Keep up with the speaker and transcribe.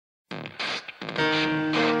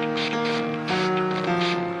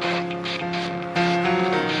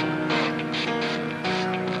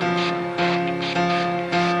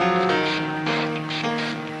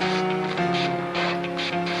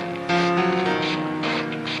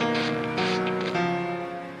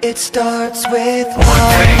It starts with one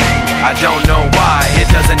thing, I don't know why. It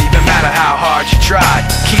doesn't even matter how hard you try.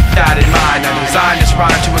 Keep that in mind, I designed this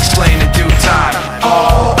rhyme to explain in due time.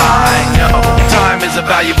 All I know, time is a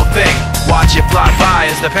valuable thing. Watch it fly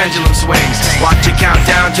by as the pendulum swings. Watch it count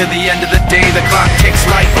down to the end of the day. The clock takes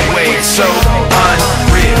life away, it's so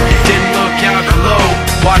unreal. Didn't look out below,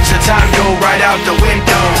 watch the time go right out the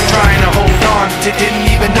window. Trying to hold on to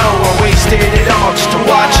didn't even know I wasted it all just to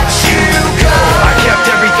watch you go. I kept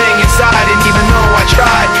everything inside and even though I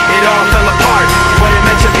tried, it all fell apart. What it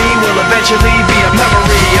meant to be will eventually be a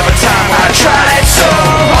memory of a time I tried so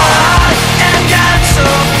hard and got so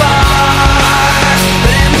far,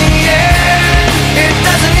 but in the end, it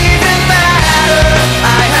doesn't even matter.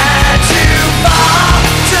 I had to fall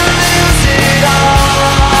to lose it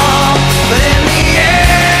all, but in the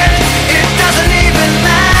end, it doesn't even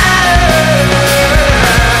matter.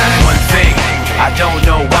 One thing, I don't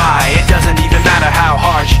know why. It doesn't even matter how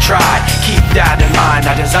hard you try. Keep that in mind,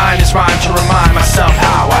 I designed this rhyme to remind myself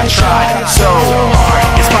how I tried so hard.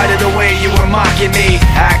 In spite of the way you were mocking me,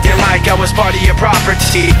 acting like I was part of your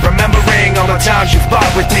property, remembering all the times you fought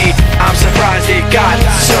with me, I'm surprised it got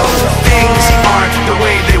so. Things aren't the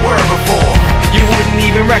way they were before. You wouldn't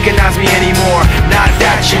even recognize me anymore. Not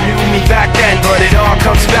that you knew me back then, but it all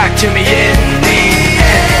comes back to me in the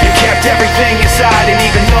end. You kept everything